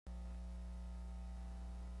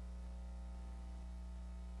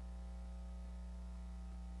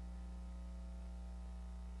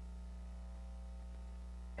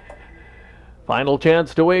Final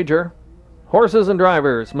chance to wager. Horses and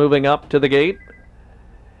drivers moving up to the gate.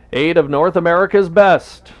 8 of North America's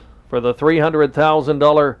best for the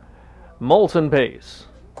 $300,000 Molson Pace.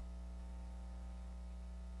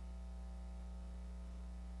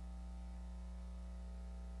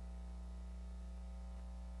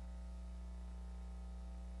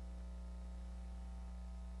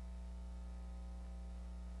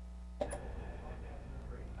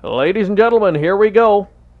 Ladies and gentlemen, here we go.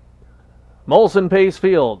 Molson Pace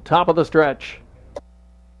Field, top of the stretch.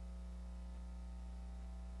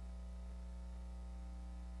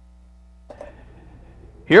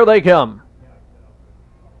 Here they come.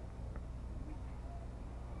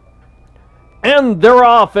 And they're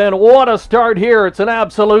off, and what a start here. It's an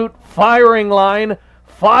absolute firing line.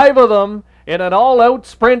 5 of them in an all-out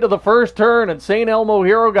sprint to the first turn, and St. Elmo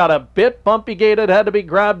Hero got a bit bumpy gated, had to be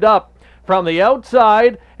grabbed up from the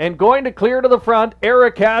outside, and going to clear to the front,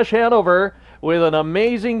 Eric Cash Hanover with an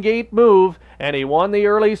amazing gate move, and he won the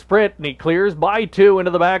early sprint, and he clears by 2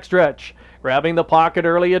 into the backstretch. Grabbing the pocket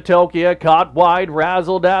early, Atokia, caught wide,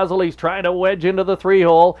 Razzle Dazzle, he's trying to wedge into the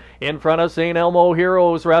 3-hole. In front of St. Elmo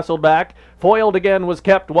Heroes, wrestled back. Foiled again, was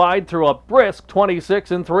kept wide through a brisk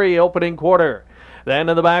 26-3 opening quarter. Then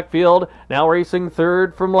in the backfield, now racing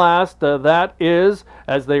third from last, that is,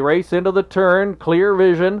 as they race into the turn, Clear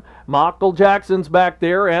Vision, Mockle Jackson's back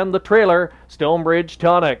there, and the trailer, Stonebridge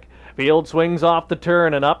Tonic. Field swings off the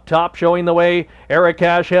turn, and up top showing the way, Eric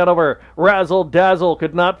Cash Hanover. Razzle Dazzle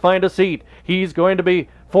could not find a seat. He's going to be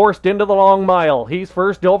forced into the long mile. He's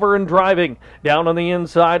first over and driving. Down on the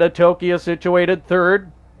inside, Atokia situated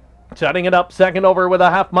third. Setting it up second over with a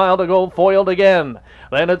half mile to go, foiled again.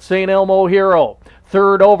 Then it's St. Elmo Hero.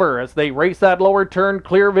 Third over as they race that lower turn,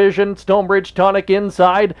 Clear Vision, Stonebridge Tonic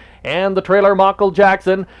inside, and the trailer Mockle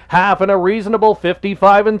Jackson. Half in a reasonable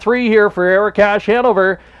 55-3 here for Eric Cash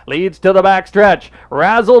Hanover. Leads to the backstretch.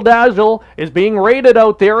 Razzle Dazzle is being raided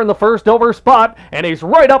out there in the first over spot, and he's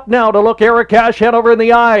right up now to look Eric Cash Hanover in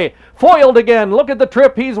the eye. Foiled again. Look at the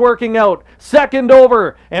trip he's working out. Second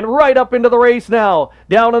over and right up into the race now.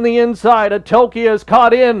 Down on the inside, Atokia is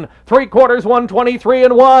caught in. 3/4,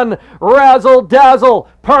 123-1. Razzle Dazzle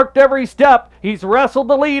parked every step. He's wrestled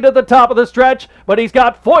the lead at the top of the stretch, but he's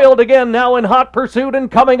got foiled again now in hot pursuit and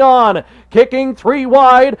coming on. Kicking 3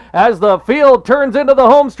 wide as the field turns into the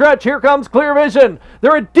home stretch. Here comes Clear Vision.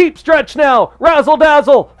 They're a deep stretch now. Razzle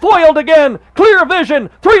Dazzle foiled again. Clear Vision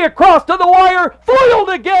 3 across to the wire. Foiled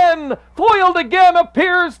again. Foiled again,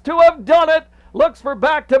 appears to have done it. Looks for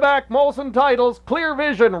back-to-back Molson titles. Clear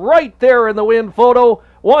Vision right there in the win photo.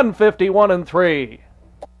 151-3.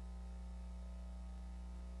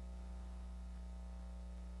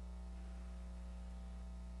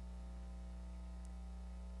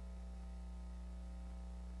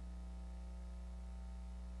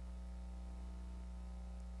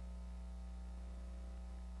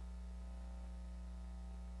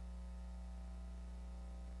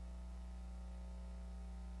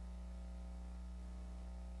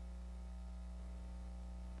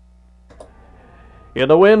 In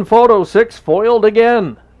the win photo, 6 foiled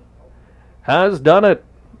again. Has done it.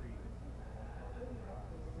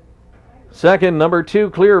 Second, number 2,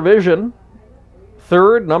 Clear Vision.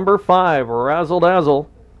 Third, number 5, Razzle Dazzle.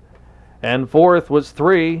 And fourth was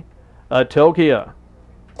 3, Atokia.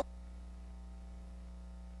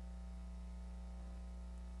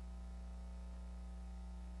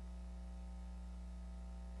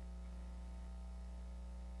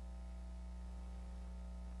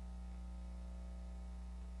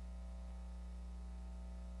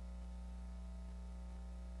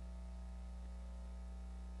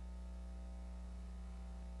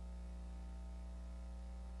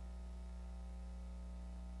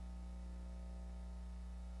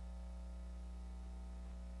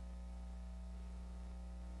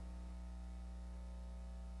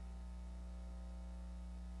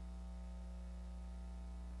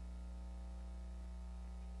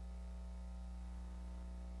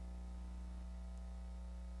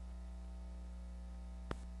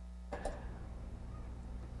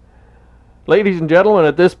 Ladies and gentlemen,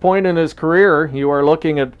 at this point in his career, you are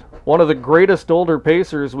looking at one of the greatest older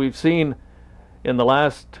pacers we've seen in the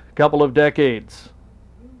last couple of decades.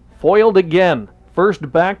 Foiled again.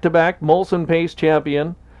 First back-to-back Molson Pace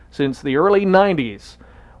champion since the early 90s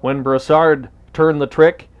when Brassard turned the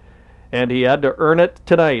trick, and he had to earn it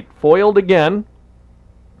tonight. Foiled again.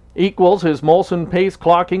 Equals his Molson Pace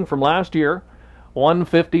clocking from last year,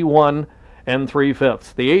 151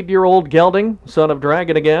 3/5. The 8-year-old gelding, son of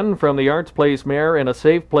Dragon again, from the Arts Place mare in a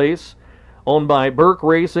safe place, owned by Burke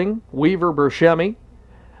Racing, Weaver Burchemi,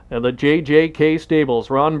 and the JJK Stables.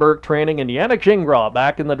 Ron Burke training, and Yannick Gingras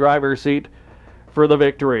back in the driver's seat for the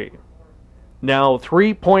victory. Now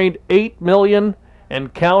 3.8 million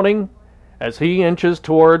and counting as he inches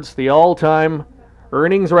towards the all-time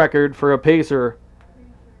earnings record for a pacer.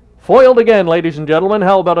 Foiled again, ladies and gentlemen.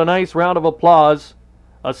 How about a nice round of applause?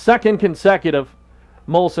 A second consecutive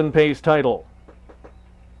Molson Pace title.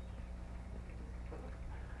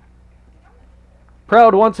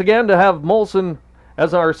 Proud once again to have Molson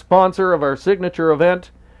as our sponsor of our signature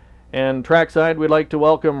event. And trackside, we'd like to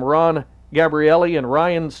welcome Ron Gabrielli and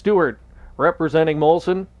Ryan Stewart representing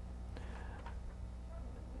Molson.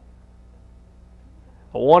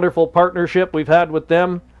 A wonderful partnership we've had with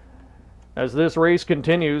them as this race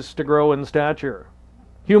continues to grow in stature.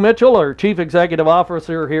 Hugh Mitchell, our Chief Executive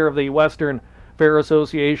Officer here of the Western Fair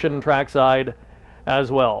Association, trackside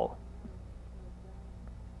as well.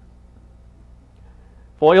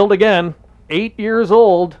 Foiled again, 8 years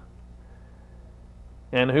old.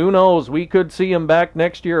 And who knows, we could see him back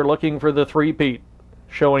next year looking for the three-peat,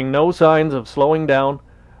 showing no signs of slowing down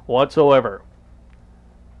whatsoever.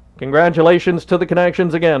 Congratulations to the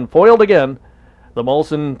Connections again. Foiled again, the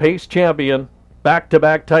Molson Pace champion,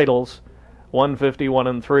 back-to-back titles, 151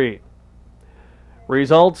 and 3.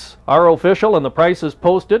 Results are official and the price is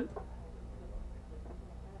posted.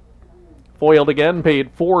 Foiled again,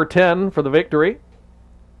 paid $4.10 for the victory.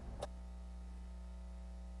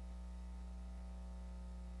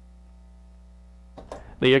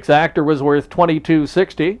 The exactor was worth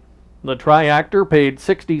 $22.60. The triactor paid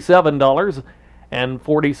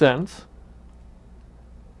 $67.40.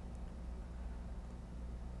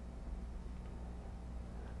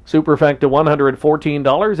 Superfecta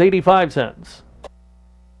 $114.85.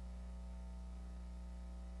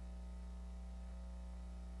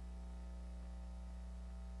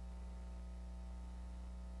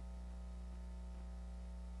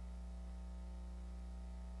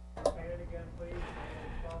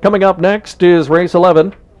 Coming up next is race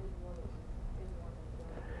 11.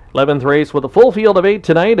 11th race with a full field of 8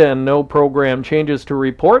 tonight and no program changes to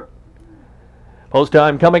report. Post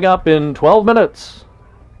time coming up in 12 minutes.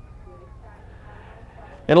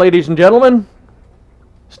 And ladies and gentlemen,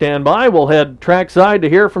 stand by. We'll head trackside to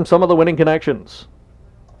hear from some of the winning connections.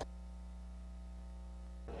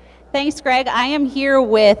 Thanks, Greg. I am here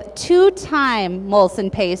with two-time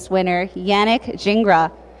Molson Pace winner, Yannick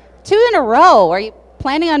Gingras. 2 in a row. Are you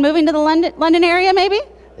planning on moving to the London area, maybe?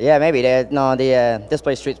 Yeah, maybe. This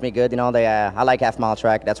place treats me good. You know, I like half-mile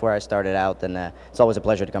track. That's where I started out, and it's always a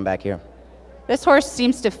pleasure to come back here. This horse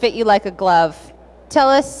seems to fit you like a glove. Tell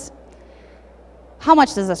us, how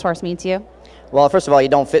much does this horse mean to you? Well, first of all, you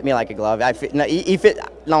don't fit me like a glove.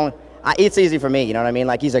 It's easy for me, you know what I mean?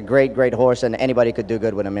 Like, he's a great, great horse, and anybody could do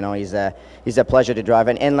good with him. You know, he's a pleasure to drive,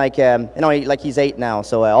 and like he's 8 now,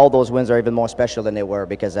 so all those wins are even more special than they were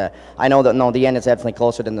because I know that the end is definitely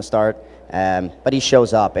closer than the start, but he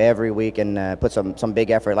shows up every week and puts some big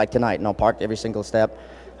effort. Like tonight, parked every single step.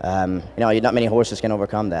 Not many horses can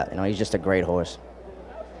overcome that. You know, he's just a great horse.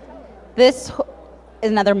 This is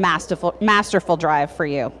another masterful drive for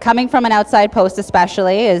you. Coming from an outside post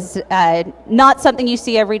especially is not something you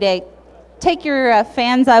see every day. Take your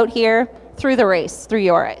fans out here through the race, through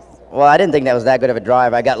your race. Well, I didn't think that was that good of a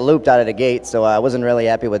drive. I got looped out of the gate, so I wasn't really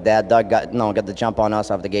happy with that. Doug got the jump on us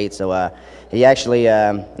off the gate, so he actually,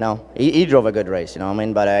 he drove a good race, you know what I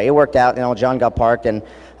mean? But it worked out. You know, John got parked, and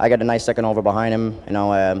I got a nice second over behind him. You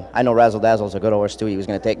know, I know Razzle Dazzle's a good horse too. He was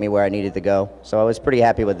going to take me where I needed to go, so I was pretty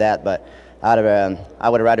happy with that. But I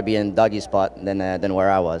would have rather be in Dougie's spot than where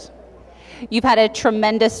I was. You've had a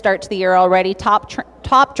tremendous start to the year already.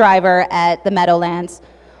 Top driver at the Meadowlands.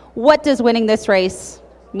 What does winning this race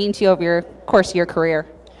mean to you over your course of your career?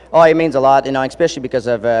 Oh, it means a lot, you know, especially because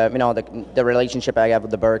of the relationship I have with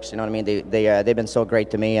the Burks. You know what I mean? They've been so great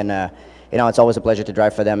to me, and it's always a pleasure to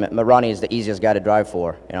drive for them. Ronnie is the easiest guy to drive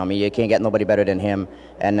for. You know, I mean, you can't get nobody better than him.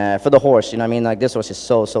 And for the horse, you know what I mean? Like, this horse is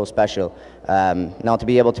so special. To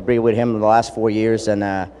be able to be with him the last 4 years and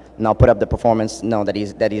now put up the performance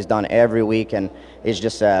that he's done every week, and it's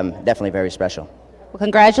just definitely very special. Well,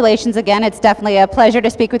 congratulations again. It's definitely a pleasure to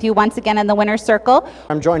speak with you once again in the winner's circle.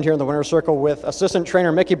 I'm joined here in the winner's circle with assistant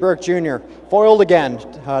trainer Mickey Burke Jr. Foiled again,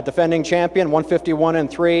 defending champion, 151 and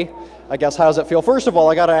 3. I guess, how does it feel? First of all,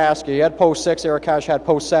 I got to ask you, you had post 6, Eric Cash had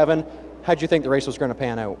post 7. How'd you think the race was going to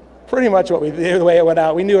pan out? Pretty much what we knew, the way it went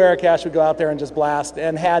out. We knew Eric Cash would go out there and just blast,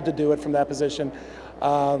 and had to do it from that position.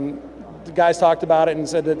 The guys talked about it and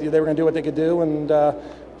said that they were going to do what they could do, and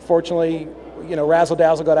fortunately, you know, Razzle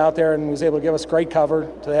Dazzle got out there and was able to give us great cover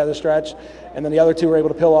to the head of the stretch, and then the other two were able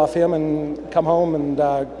to pill off him and come home, and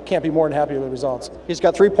can't be more than happy with the results. He's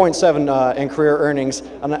got 3.7 in career earnings,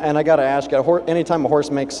 and I got to ask you, anytime a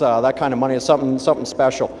horse makes that kind of money, it's something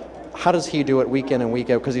special. How does he do it week in and week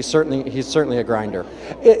out? Because he's certainly a grinder.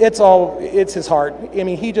 It's his heart. I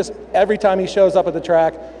mean, he just, every time he shows up at the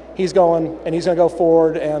track, he's going and he's going to go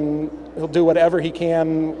forward, and he'll do whatever he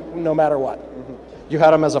can no matter what. You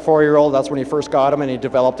had him as a 4-year-old. That's when you first got him, and he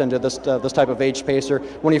developed into this type of age pacer.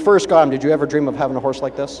 When you first got him, did you ever dream of having a horse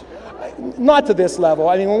like this? Not to this level.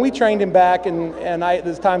 I mean, when we trained him back, and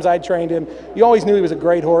the times I trained him, you always knew he was a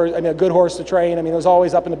great horse. I mean, a good horse to train. I mean, it was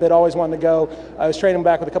always up in the bit, always wanted to go. I was training him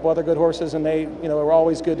back with a couple other good horses, and they, were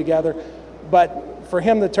always good together. But for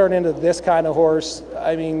him to turn into this kind of horse,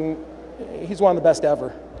 I mean, he's one of the best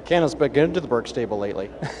ever. Canada's been good to the Burke stable lately.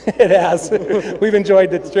 It has. We've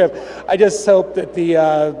enjoyed the trip. I just hope that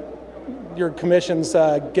your commissions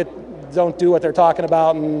don't do what they're talking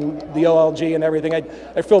about, and the OLG and everything.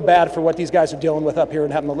 I feel bad for what these guys are dealing with up here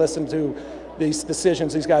and having to listen to these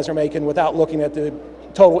decisions these guys are making without looking at the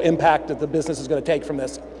total impact that the business is going to take from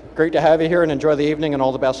this. Great to have you here, and enjoy the evening, and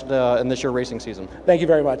all the best in this year's racing season. Thank you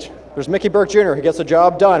very much. There's Mickey Burke Jr. He gets the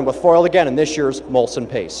job done with foiled again in this year's Molson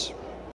Pace.